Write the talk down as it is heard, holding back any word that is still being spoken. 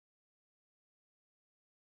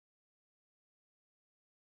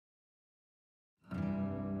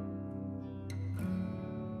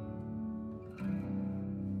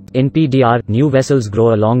In PDR, new vessels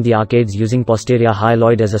grow along the arcades using posterior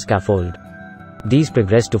hyaloid as a scaffold. These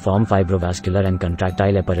progress to form fibrovascular and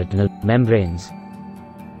contractile epiretinal membranes.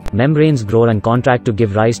 Membranes grow and contract to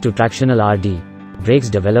give rise to tractional RD. Breaks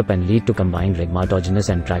develop and lead to combined rhegmatogenous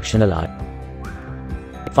and tractional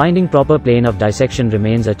RD. Finding proper plane of dissection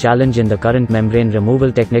remains a challenge in the current membrane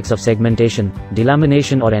removal techniques of segmentation,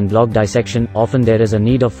 delamination or en bloc dissection. Often there is a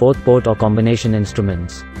need of fourth port or combination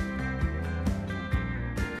instruments.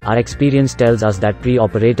 Our experience tells us that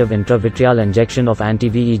pre-operative intravitreal injection of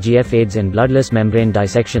anti-VEGF aids in bloodless membrane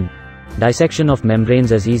dissection. Dissection of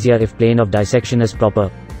membranes is easier if plane of dissection is proper.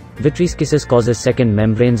 Vitrectomy causes second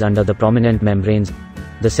membranes under the prominent membranes.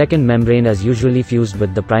 The second membrane is usually fused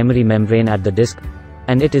with the primary membrane at the disc,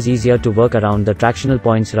 and it is easier to work around the tractional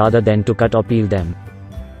points rather than to cut or peel them.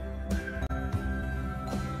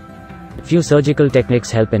 Few surgical techniques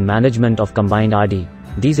help in management of combined RD.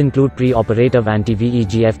 These include pre-operative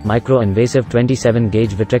anti-VEGF, micro-invasive 27-gauge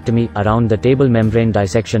vitrectomy, around-the-table membrane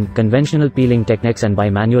dissection, conventional peeling techniques and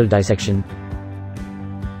bimanual dissection.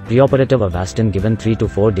 Preoperative Avastin given 3 to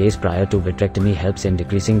 4 days prior to vitrectomy helps in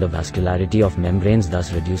decreasing the vascularity of membranes,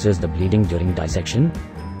 thus reduces the bleeding during dissection.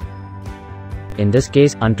 In this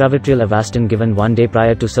case, intravitreal Avastin given 1 day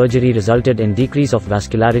prior to surgery resulted in decrease of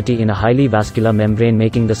vascularity in a highly vascular membrane,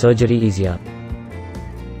 making the surgery easier.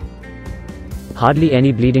 Hardly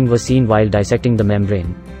any bleeding was seen while dissecting the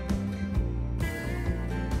membrane.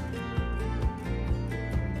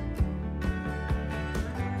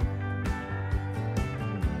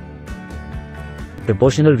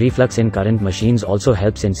 Proportional reflux in current machines also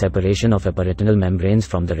helps in separation of epiretinal membranes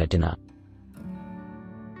from the retina.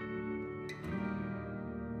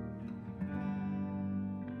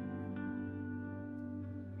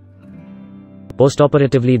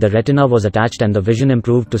 Postoperatively, the retina was attached and the vision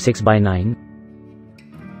improved to 6:9.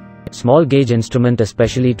 Small gauge instrument,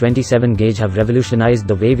 especially 27 gauge, have revolutionized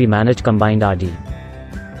the way we manage combined RD.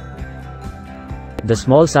 The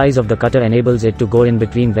small size of the cutter enables it to go in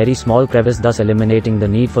between very small crevices, thus eliminating the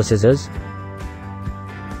need for scissors.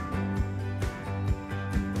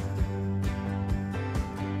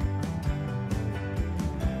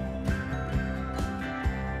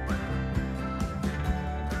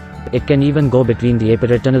 It can even go between the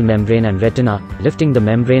epiretinal membrane and retina, lifting the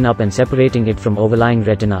membrane up and separating it from overlying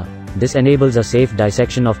retina. This enables a safe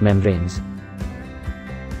dissection of membranes.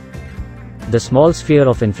 The small sphere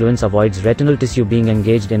of influence avoids retinal tissue being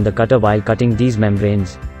engaged in the cutter while cutting these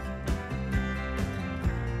membranes.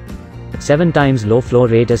 7 times low flow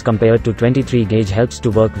rate as compared to 23 gauge helps to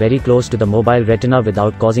work very close to the mobile retina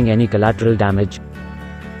without causing any collateral damage.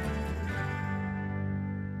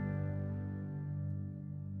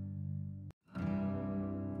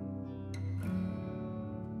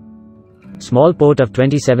 Small port of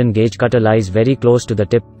 27 gauge cutter lies very close to the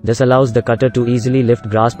tip. This allows the cutter to easily lift,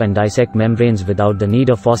 grasp and dissect membranes without the need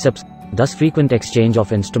of forceps. Thus frequent exchange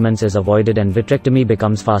of instruments is avoided and vitrectomy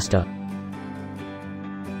becomes faster.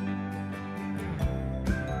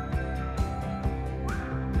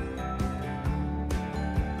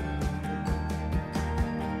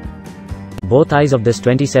 Both eyes of this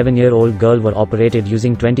 27-year-old girl were operated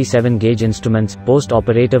using 27 gauge instruments.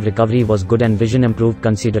 Post-operative recovery was good and vision improved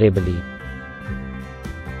considerably.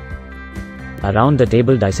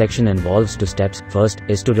 Around-the-table dissection involves 2 steps. First,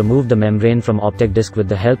 is to remove the membrane from optic disc with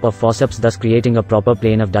the help of forceps, thus creating a proper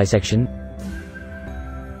plane of dissection.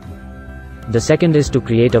 The second is to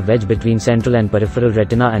create a wedge between central and peripheral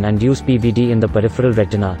retina and induce PVD in the peripheral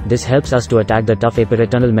retina. This helps us to attack the tough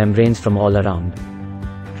epiretinal membranes from all around.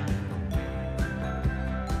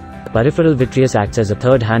 Peripheral vitreous acts as a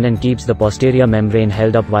third hand and keeps the posterior membrane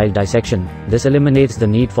held up while dissection. This eliminates the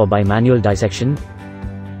need for bimanual dissection.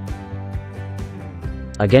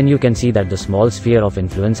 Again, you can see that the small sphere of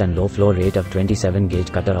influence and low flow rate of 27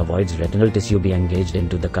 gauge cutter avoids retinal tissue being engaged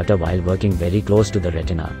into the cutter while working very close to the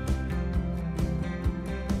retina.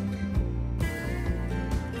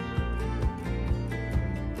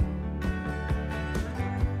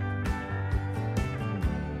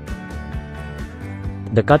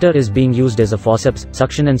 The cutter is being used as a forceps,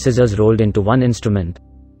 suction and scissors rolled into one instrument.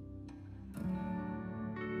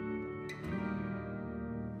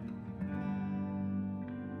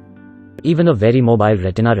 Even a very mobile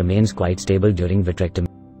retina remains quite stable during vitrectomy.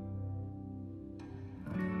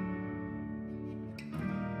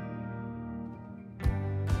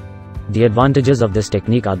 The advantages of this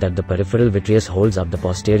technique are that the peripheral vitreous holds up the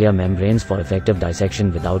posterior membranes for effective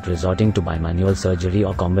dissection without resorting to bimanual surgery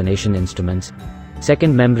or combination instruments.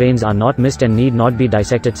 Second, membranes are not missed and need not be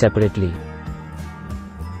dissected separately.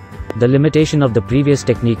 The limitation of the previous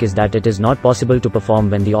technique is that it is not possible to perform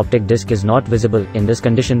when the optic disc is not visible. In this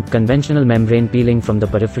condition, conventional membrane peeling from the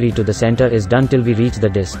periphery to the center is done till we reach the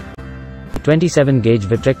disc. 27-gauge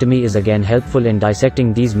vitrectomy is again helpful in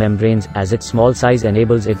dissecting these membranes, as its small size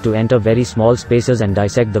enables it to enter very small spaces and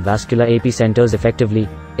dissect the vascular epicenters effectively.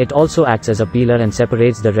 It also acts as a peeler and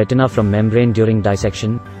separates the retina from membrane during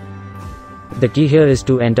dissection. The key here is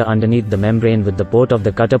to enter underneath the membrane with the port of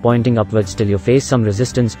the cutter pointing upwards till you face some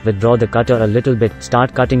resistance. Withdraw the cutter a little bit,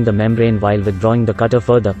 start cutting the membrane while withdrawing the cutter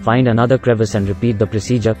further, find another crevice and repeat the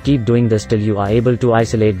procedure. Keep doing this till you are able to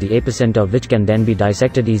isolate the epicenter, which can then be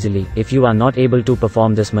dissected easily. If you are not able to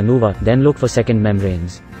perform this maneuver, then look for second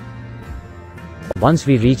membranes. Once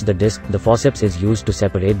we reach the disc, the forceps is used to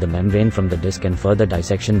separate the membrane from the disc and further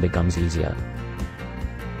dissection becomes easier.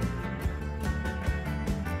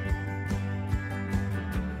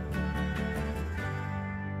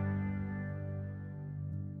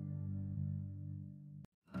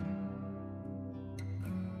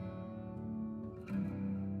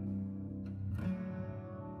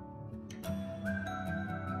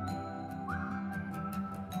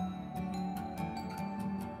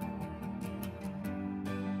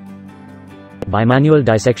 Bimanual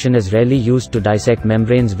dissection is rarely used to dissect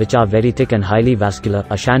membranes which are very thick and highly vascular.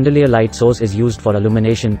 A chandelier light source is used for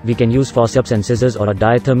illumination. We can use forceps and scissors or a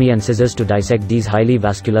diathermy and scissors to dissect these highly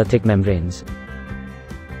vascular thick membranes.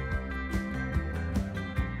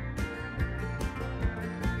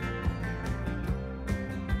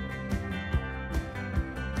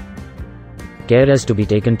 Care is to be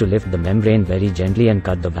taken to lift the membrane very gently and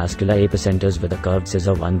cut the vascular epicenters with a curved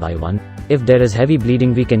scissor one by one. If there is heavy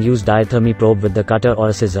bleeding, we can use diathermy probe with the cutter or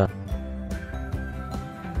a scissor.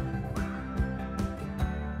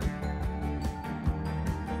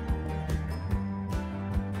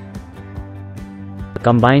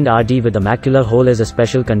 Combined RD with a macular hole is a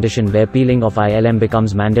special condition where peeling of ILM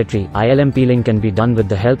becomes mandatory. ILM peeling can be done with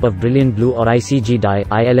the help of brilliant blue or ICG dye.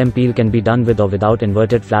 ILM peel can be done with or without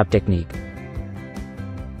inverted flap technique.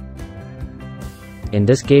 In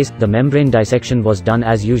this case, the membrane dissection was done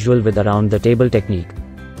as usual with around the table technique.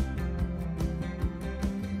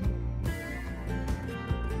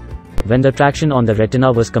 When the traction on the retina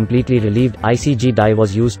was completely relieved, ICG dye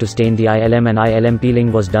was used to stain the ILM and ILM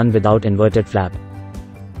peeling was done without inverted flap.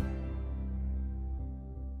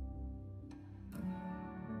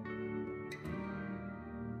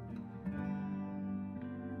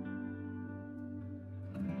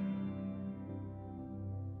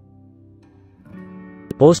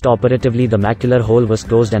 Post-operatively, the macular hole was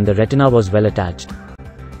closed and the retina was well attached.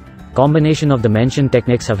 Combination of the mentioned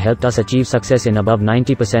techniques have helped us achieve success in above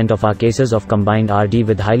 90% of our cases of combined RD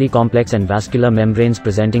with highly complex and vascular membranes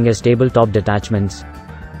presenting as tabletop detachments.